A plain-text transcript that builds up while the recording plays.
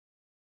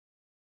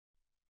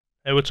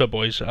Hey, what's up,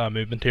 boys?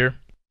 Movement here.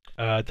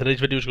 Today's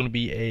video is going to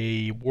be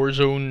a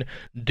Warzone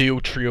duo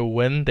trio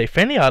win. They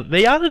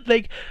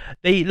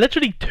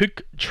literally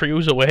took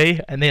trios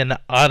away and then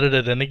added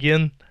it in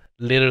again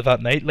later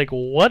that night. Like,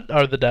 what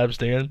are the devs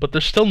doing? But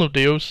there's still no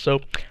duos,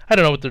 so I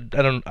don't know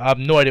what I have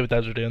no idea what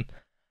devs are doing.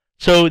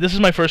 So this is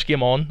my first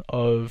game on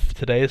of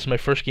today. This is my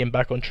first game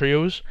back on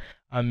trios.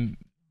 Me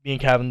and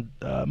Kevin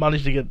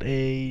managed to get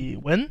a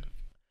win.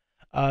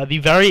 The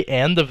very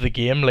end of the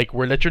game, like,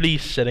 we're literally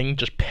sitting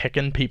just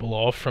picking people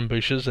off from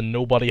bushes and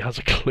nobody has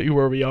a clue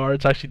where we are.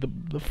 It's actually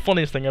the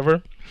funniest thing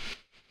ever.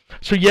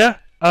 So yeah,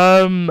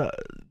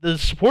 the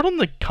support on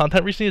the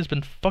content recently has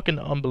been fucking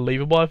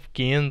unbelievable. I've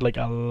gained like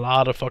a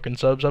lot of fucking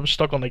subs. I was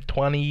stuck on like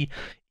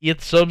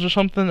 28 subs or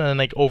something, and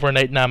like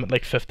overnight now I'm at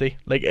like 50.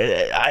 Like,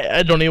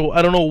 I don't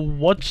know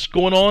what's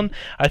going on.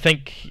 I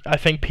think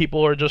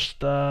people are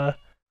just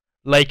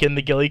liking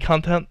the Ghillie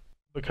content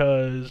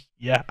because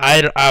yeah,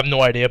 I have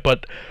no idea.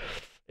 But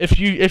if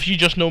you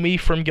just know me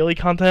from Ghillie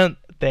content,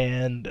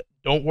 then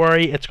don't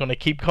worry, it's gonna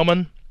keep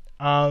coming.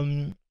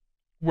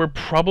 We're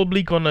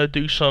probably gonna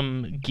do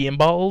some game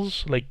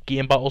battles, like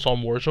game battles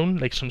on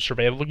Warzone, like some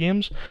survival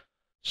games,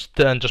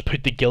 and just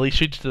put the Ghillie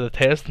suits to the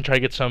test and try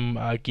to get some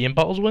game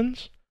battles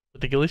wins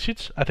with the Ghillie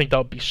suits. I think that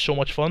would be so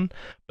much fun.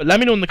 But let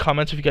me know in the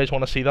comments if you guys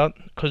want to see that,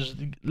 because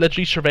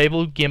literally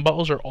survival game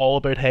battles are all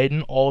about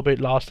hiding, all about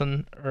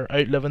lasting or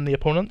outliving the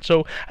opponent.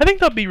 So I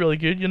think that'd be really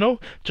good, you know,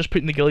 just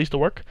putting the Ghillies to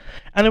work.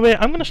 Anyway,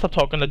 I'm gonna stop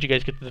talking and let you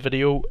guys get to the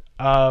video.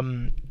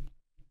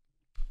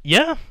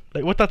 Yeah,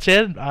 like with that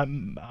said, my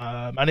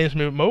name is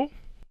Mo.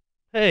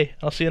 Hey,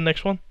 I'll see you in the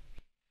next one.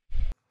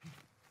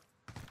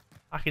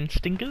 Fucking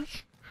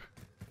stinkers.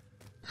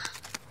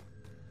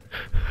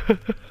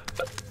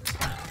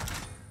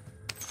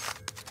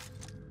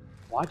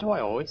 Why do I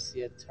always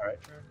see a turret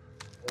drone?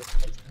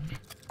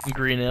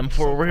 Green M4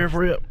 over here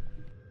for you.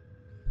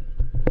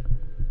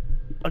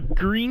 A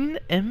green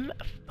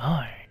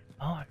M5.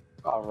 Oh,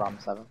 Oh, RAM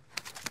 7.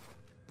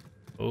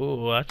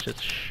 oh, that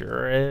just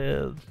sure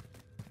is.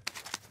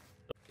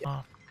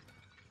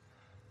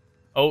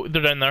 Oh,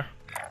 they're down there.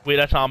 Wait,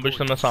 let's ambush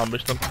them,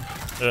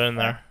 They're in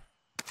there.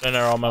 They're in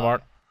there on my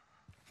mark.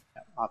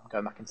 Yeah, I'm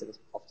going back into this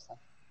office then.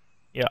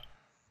 Yeah.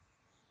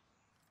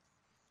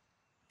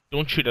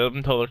 Don't shoot at them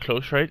until they're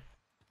close, right?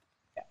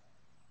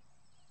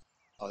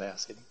 Oh, they are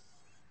sitting.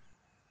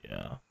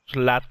 Yeah. Just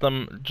let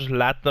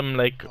them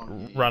like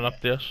run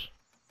up this.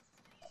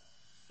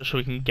 Just so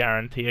we can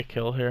guarantee a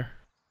kill here.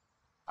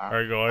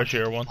 There you go, there's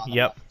your one.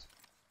 Yep.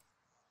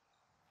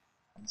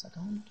 1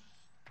 second.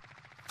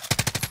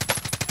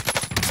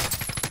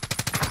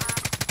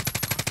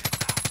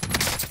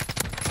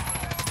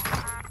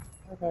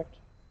 Perfect.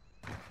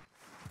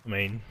 I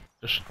mean,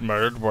 just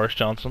murdered Boris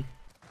Johnson.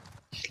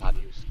 This lad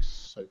is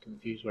so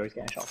confused where he's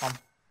getting shot from.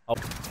 Oh.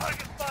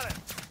 Target spotted.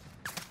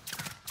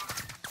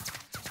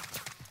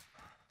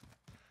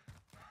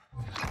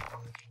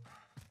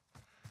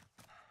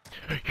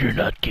 You're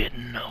not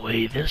getting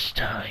away this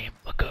time,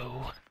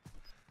 bucko.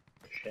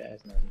 Shit,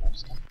 there's no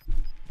stuff.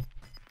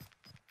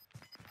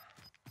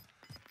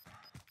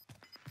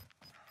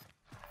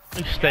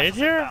 He stayed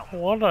here?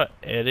 What a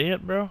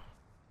idiot, bro.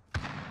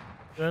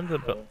 Join the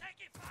bu-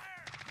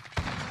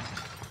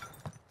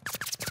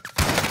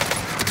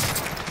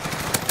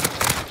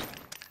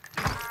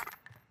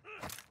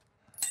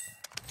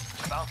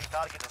 Bounty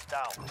target is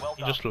down. Well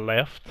He done. just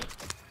left.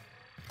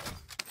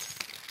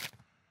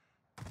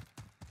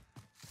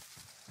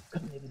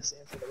 Couldn't even see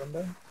him through the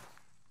window.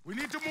 We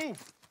need to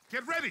move.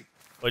 Get ready.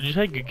 What'd you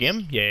say? Good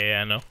game?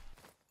 Yeah, I know.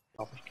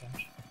 Selfish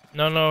cash.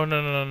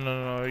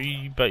 No.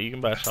 You bet you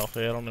can buy a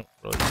selfie. I don't know.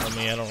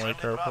 I don't really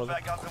care Friendly for drop it.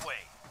 back on the way.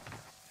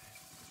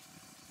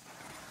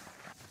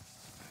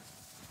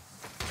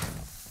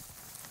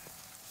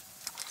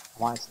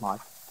 Why snipe?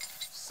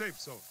 Safe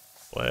zone.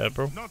 Boy,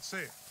 bro. Not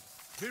safe.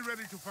 Be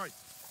ready to fight.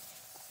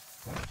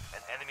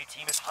 An enemy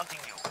team is hunting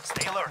you.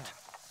 Stay alert.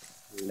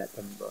 Let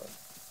them go.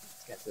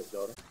 Let's get to this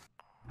building.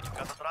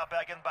 Got the drop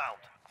bag inbound.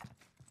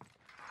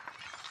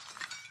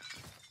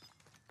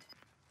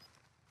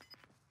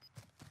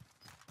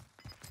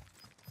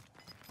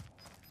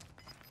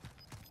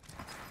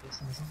 This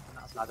isn't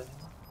that's ladder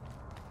anymore.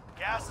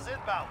 Gas is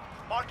inbound.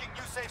 Marking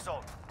new safe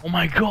zone. Oh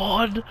my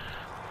god!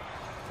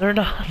 They're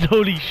not.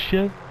 Holy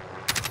shit.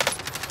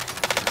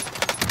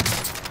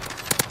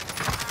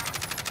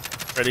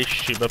 Ready to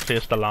shoot my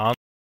place to land.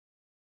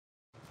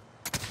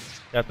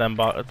 Got them,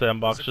 them There's a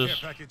boxes.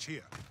 care package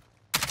here.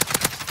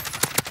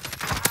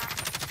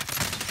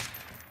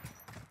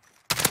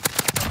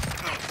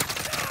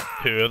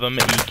 Two of them,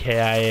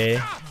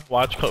 EKIA.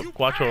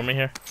 Watch over me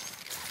here.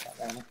 Got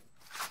there, innit?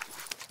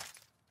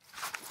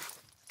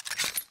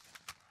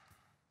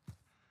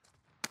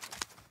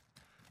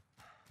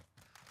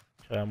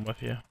 Okay, I'm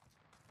with you.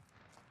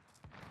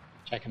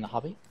 Checking the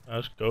hobby.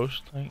 That's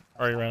Ghost, I think.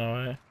 Or he ran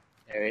away.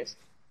 There he is.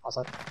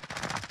 Outside.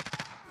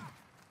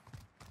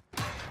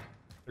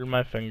 Through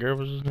my finger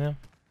was his name.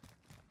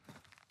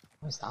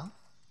 What is that?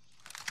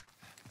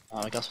 Oh,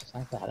 I guess it's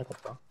the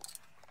helicopter.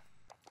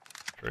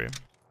 True.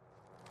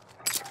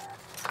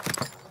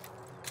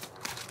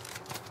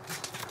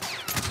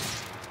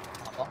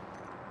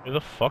 Who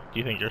the fuck do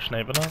you think you're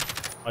sniping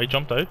at? Oh, he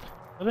jumped out,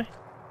 did he?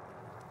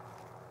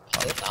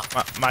 Oh, look at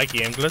that. My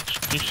game glitch.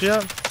 Did you see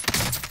that?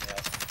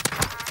 Yeah.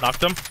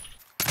 Knocked him.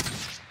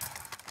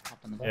 Up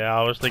in the boat. Yeah,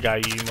 I was the guy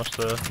you must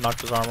have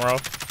knocked his armor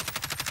off.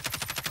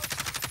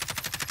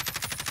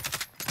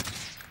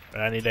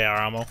 I need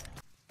AR ammo.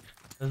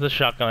 This is the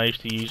shotgun I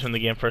used to use when the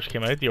game first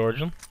came out, the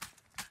Origin.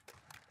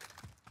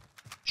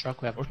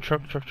 Truck, we have. Oh,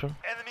 truck.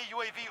 Enemy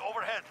UAV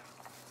overhead.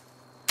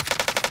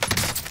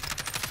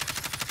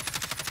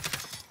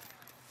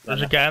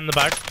 There's a guy in the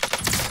back.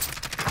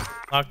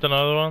 Knocked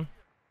another one.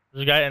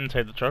 There's a guy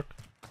inside the truck.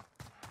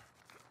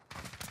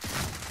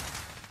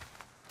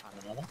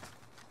 And another.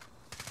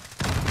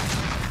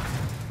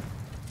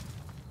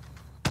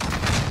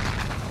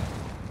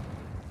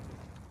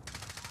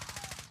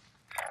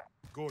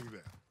 Going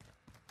there.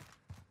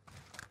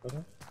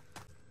 Okay.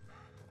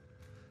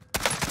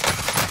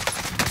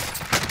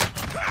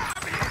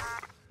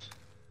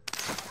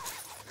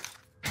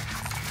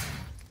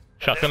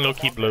 Shotgun low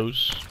key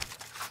blows.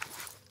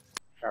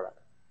 SHAREfactory.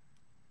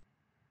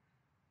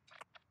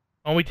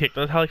 Why don't we take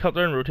that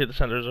helicopter and rotate the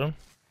center zone?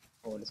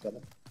 Oh, let's get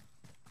them.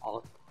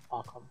 I'll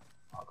come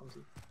to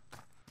you.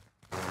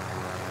 I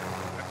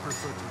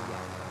prefer to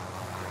run.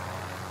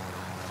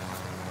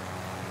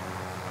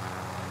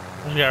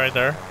 There's a guy right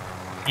there.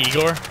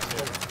 Igor.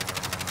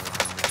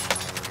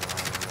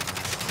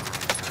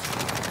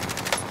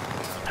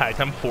 Tagged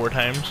him 4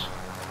 times.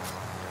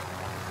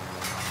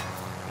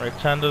 Right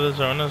side of the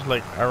zone is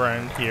like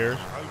around here.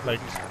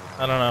 Like,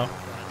 I don't know.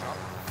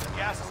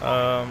 Gas is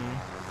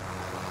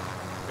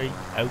Right,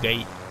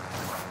 okay.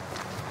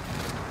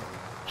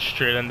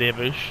 Straight into a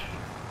bush.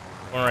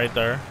 One right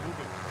there.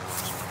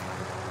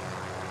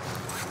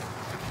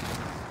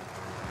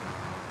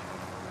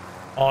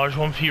 Oh, there's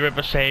one for you right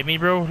beside me,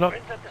 bro. Look.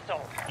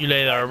 You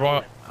lay there,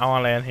 bro. I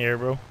wanna lay in here,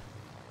 bro.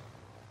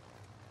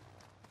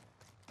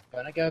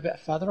 Gonna go a bit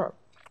further up.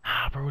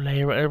 Ah, bro,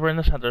 lay right over in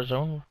the center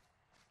zone.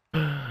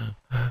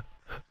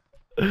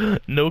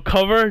 No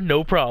cover,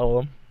 no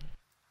problem.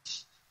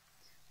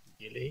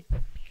 Ghillie.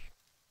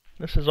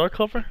 This is our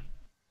cover.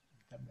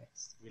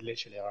 We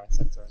literally are in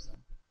center zone.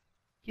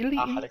 Ghillie.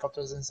 Our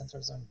helicopters in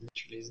center zone.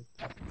 Literally isn't.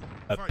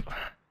 Fight.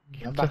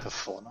 I'm back to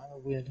 4 now.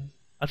 Weirdly.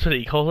 That's what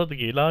he calls it, the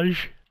Ghillie.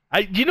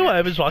 Do you know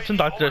I was watching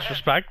Dr.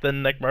 Disrespect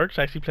and Nick Merckx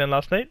actually playing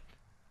last night?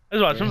 I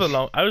was watching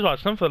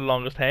them for the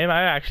longest time.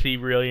 I actually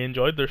really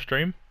enjoyed their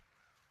stream.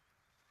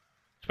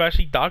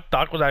 Especially Doc.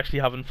 Doc was actually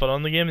having fun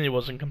on the game and he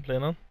wasn't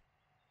complaining.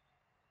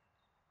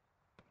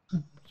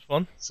 It's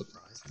fun.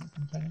 Surprised.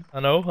 I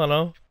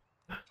know.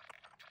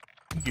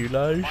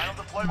 Ghillie. final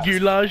deployment.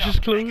 Ghillie is Make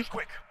it closed.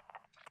 quick.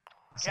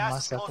 Some nice Gas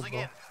is stuff closing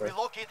as in. well.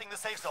 Relocating the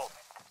safe zone.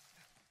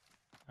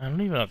 I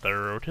don't even have to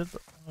rotate.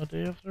 Oh, do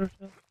you have to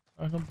rotate?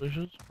 I got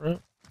bushes,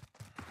 right?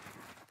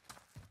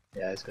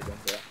 Yeah, it's good one.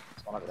 Yeah,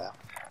 it's one over there.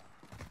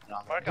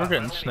 No, We're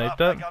getting Moving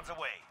sniped up, at. guns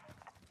away.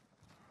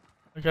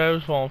 The guy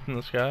was falling from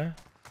the sky.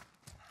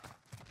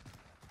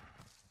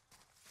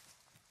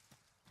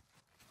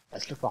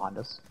 let's look behind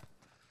us.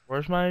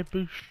 Where's my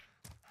bush?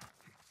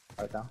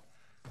 Right there.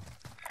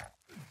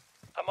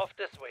 I'm off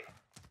this way.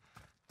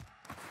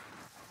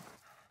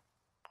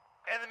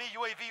 Enemy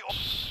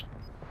UAV.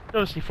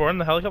 Got a C4 in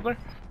the helicopter?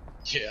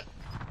 Yeah.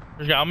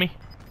 There's a guy on me.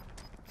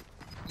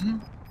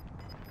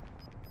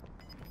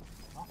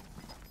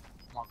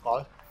 My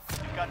God.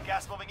 You've got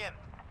gas moving in.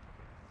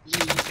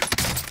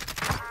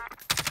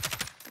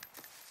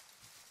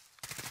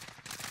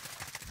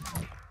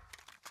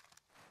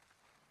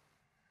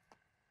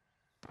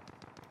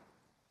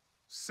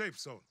 Safe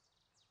zone.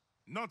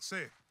 Not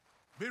safe.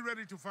 Be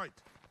ready to fight.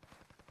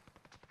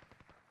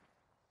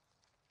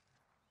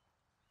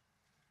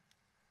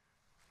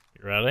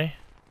 You ready?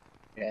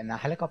 Yeah, in the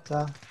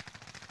helicopter.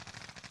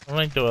 I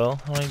like duel.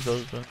 I like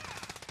those.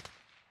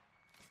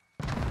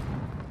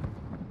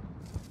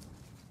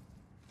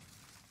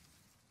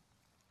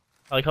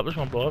 Helicopter's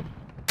gonna blow up.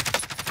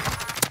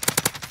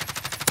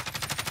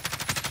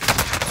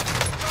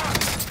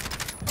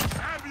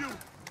 Have you?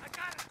 I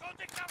got it. Go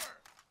take cover.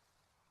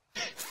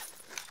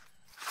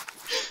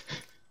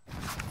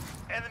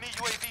 Enemy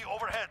UAV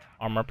overhead.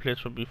 Armor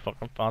plates would be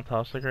fucking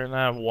fantastic right now.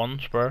 I have 1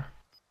 spare.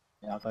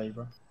 Yeah, I'll go you,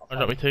 bro. Oh,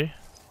 got me 2.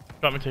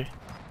 Got me 2.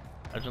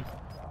 Legend.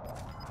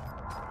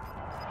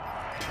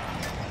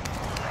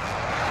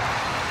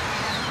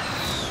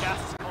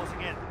 Gas is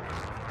closing in.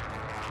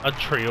 A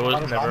trio is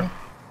Bottom, never. bottom.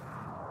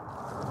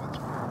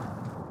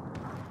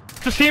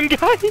 It's the same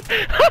guy!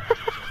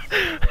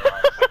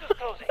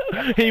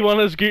 He won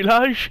his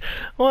goulash.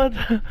 What?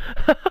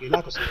 You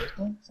like us first,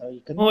 though, so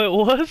you couldn't. Oh, it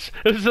was?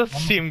 It was the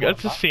same.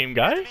 It's the same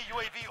guy. Enemy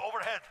UAV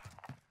overhead.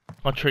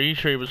 I'm pretty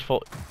sure he was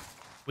full.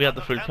 We had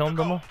the full kill,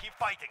 didn't we? Keep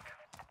fighting.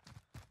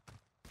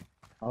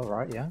 Oh,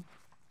 right, yeah.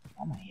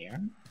 I'm here.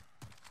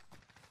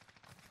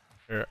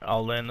 Here,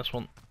 I'll land this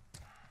one.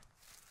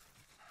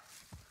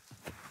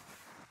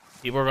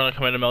 People are gonna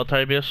come in the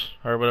military base,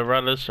 or whatever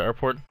it is,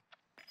 airport.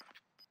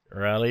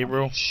 Rally,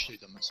 bro.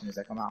 Shoot them as soon as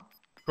they come out.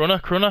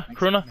 Corona.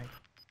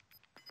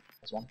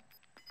 There's one.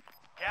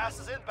 Gas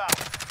is inbound.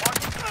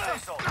 Marking the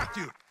safe zone. Got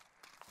you.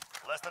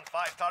 Less than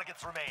 5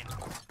 targets remain.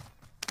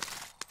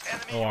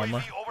 Enemy No armor.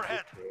 UAV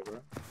overhead.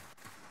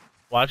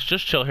 Watch,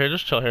 just chill here,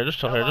 just chill here, just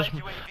chill here. Just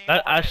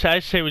I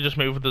say we just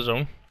move with the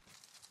zone.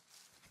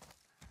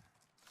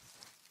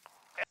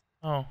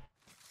 Oh.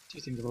 2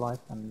 teams are alive,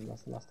 and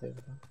that's the last 2 of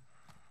them.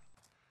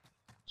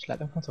 Just let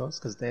them come to us,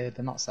 because they're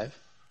not safe.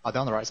 Are they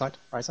on the right side?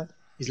 Right side?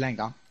 He's laying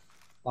down.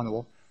 On the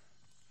wall.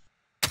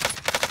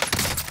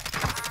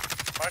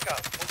 Mark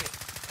out. Moving.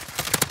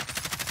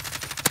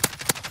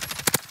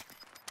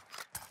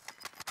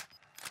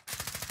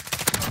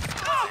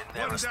 They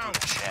never stood a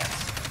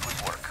chance.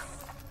 Good work.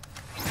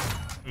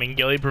 I mean,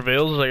 Ghillie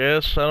prevails, I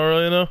guess. I don't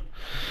really know.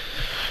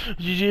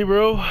 GG,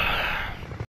 bro.